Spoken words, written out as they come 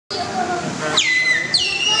Hello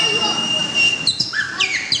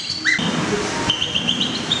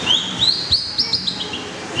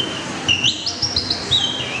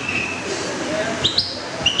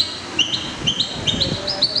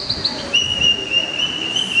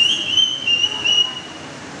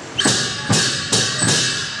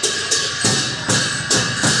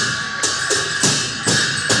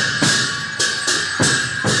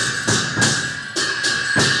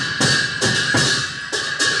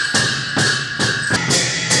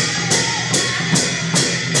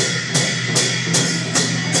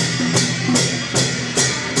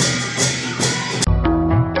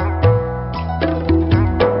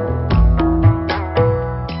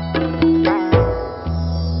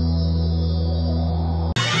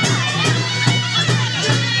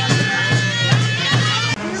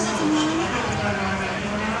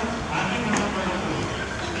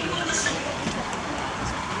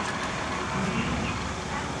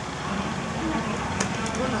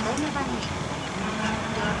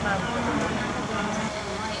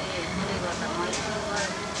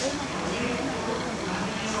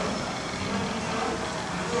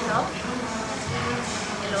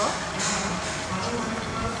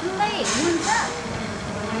सुन्दै हुनुहुन्छ?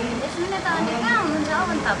 सुन्ने त अनि कहाँ हुनुहुन्छ अब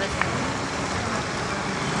तपाईँ?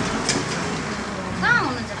 कहाँ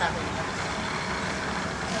हुनुहुन्छ तपाईँ?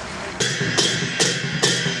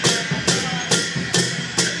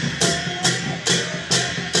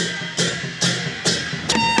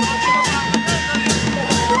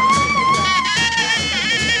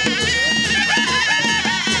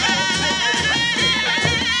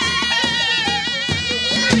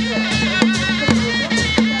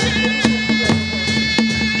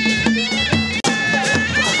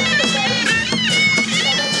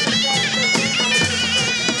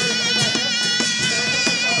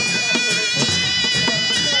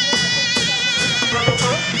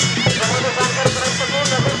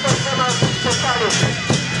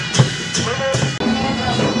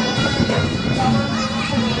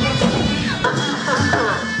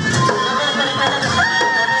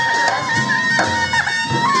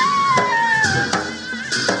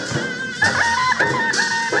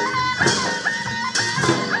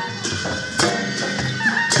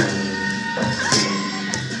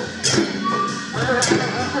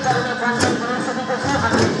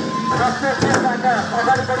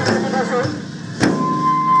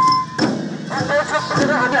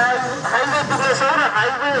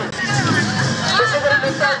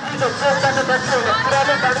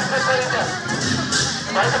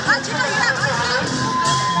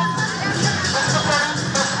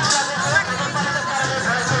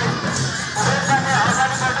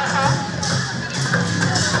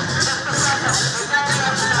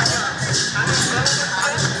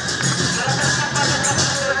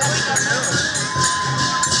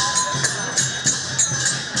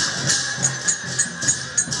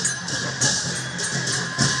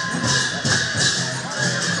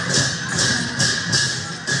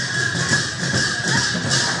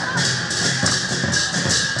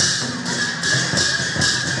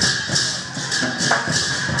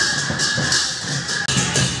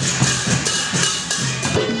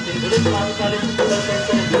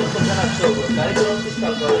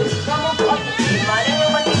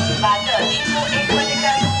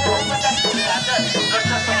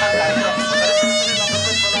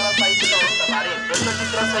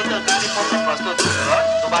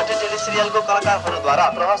 सिरियलको कलाकारहरूद्वारा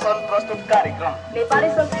प्रहसन प्रस्तुत कार्यक्रम नेपाली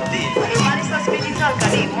संस्कृति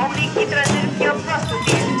झल्कने मौलिक गीत र नृत्य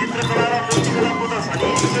प्रस्तुति चित्रकला र नृत्यकला प्रदर्शनी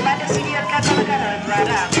सिरियलका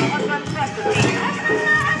कलाकारहरूद्वारा प्रहसन प्रस्तुति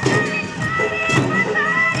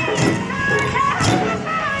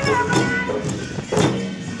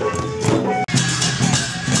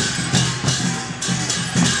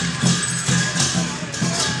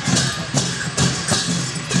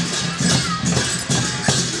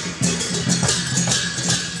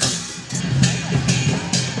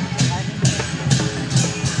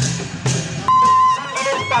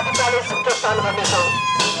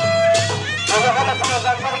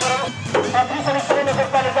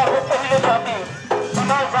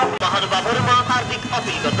महानुभावहरूमा हार्दिक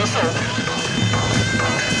अपील गर्दछौँ।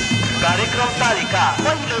 कार्यक्रम तालिका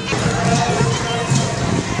पहिलो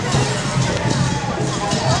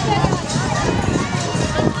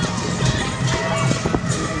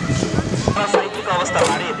साहित्यिक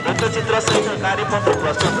अवस्थाबारे वृत्तचित्र सहित कार्यपत्र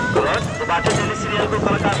प्रस्तुत गरबाट टेलिसिरियलको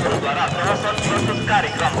कलाकारहरूद्वारा प्रहसन प्रस्तुत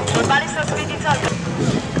कार्यक्रम नेपाली संस्कृति झल्कने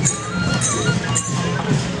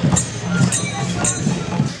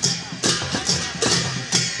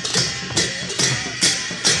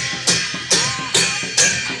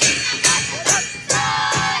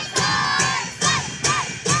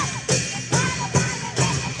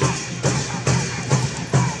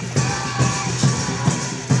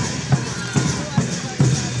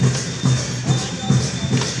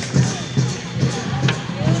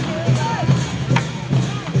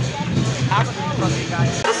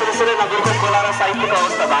आर्थिक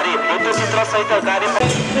अवस्था भारी युद्धचित्र सहित कार्यक्रम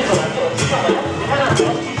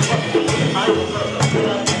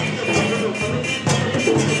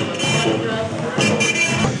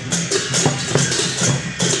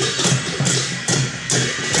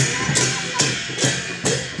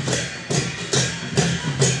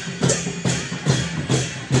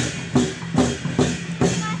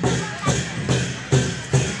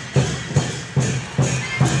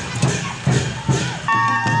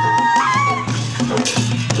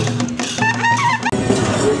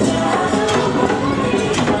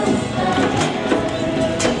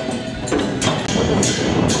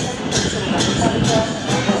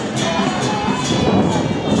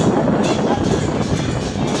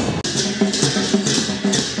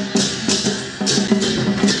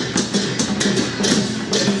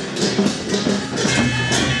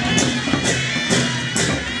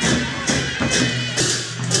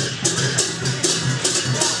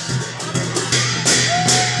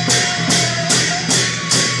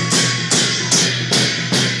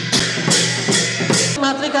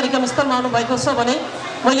कार्यक्रम स्थलमा आउनुभएको छ भने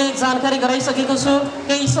मैले जानकारी गराइसकेको छु।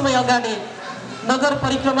 केही समय अगाडि नगर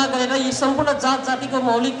परिक्रमा गरेर यी सम्पूर्ण जात जातिको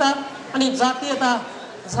मौलिकता अनि जातीयता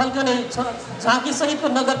झल्कने झाँकी सहितको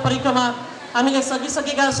नगर परिक्रमा हामीले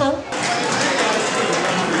सकिसकेका छौँ।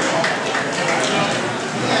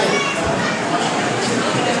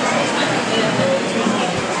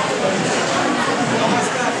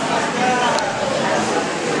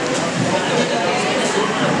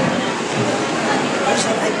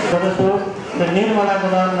 निर्मला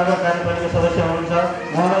प्रधान नगर कार्यपालिका सदस्य हुनुहुन्छ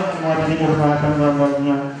उहाँलाई म अतिथिको रूपमा आसन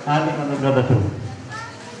गर्न हार्दिक अनुरोध गर्दछु।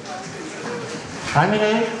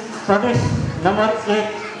 हामीले प्रदेश नम्बर 1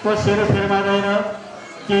 को सेरोफेरमा गएर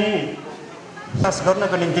केही विकास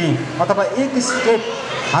गर्नको निम्ति अथवा एक स्टेट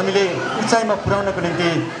हामीले उचाइमा पुर्याउनको निम्ति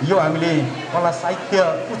यो हामीले कला साहित्य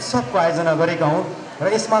उत्सवको आयोजना गरेका हौँ र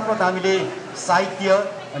यसमार्फत हामीले साहित्य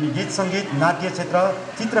अनि गीत सङ्गीत नाट्य क्षेत्र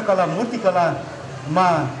चित्रकला मूर्तिकलामा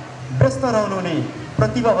व्यस्त रहनुहुने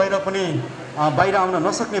प्रतिभा भएर पनि बाहिर आउन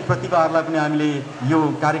नसक्ने प्रतिभाहरूलाई पनि हामीले यो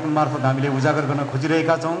कार्यक्रम मार्फत हामीले उजागर गर्न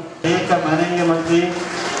खोजिरहेका छौँ। देशका माननीय मन्त्री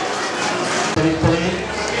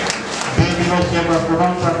दिवसीय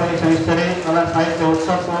प्रथम सरकारी संस्थाले कला साहित्य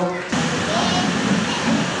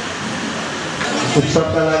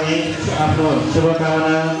उत्सवका लागि आफ्नो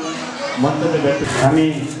शुभकामना मन्तव्य व्यक्त हामी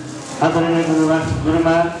आदरणीय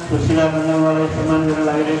गुरुमा सुशीला बन्नेवालाई सम्मान गर्न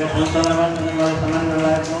लागिरहेका छौँ। सम्मान गर्न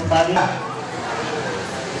लागेको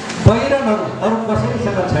पहिरनहरू अरू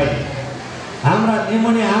कसैसँग छैन। हाम्रा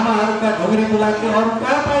निमुने आमाहरूका ढोग्री बुलाकी अरू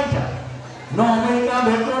कहाँ पाइन्छ? न अमेरिका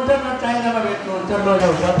भेट्नुहुन्छ न चाइनामा भेट्नुहुन्छ न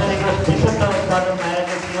पथरीको विशुद्ध उत्पादन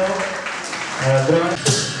आएको थियो।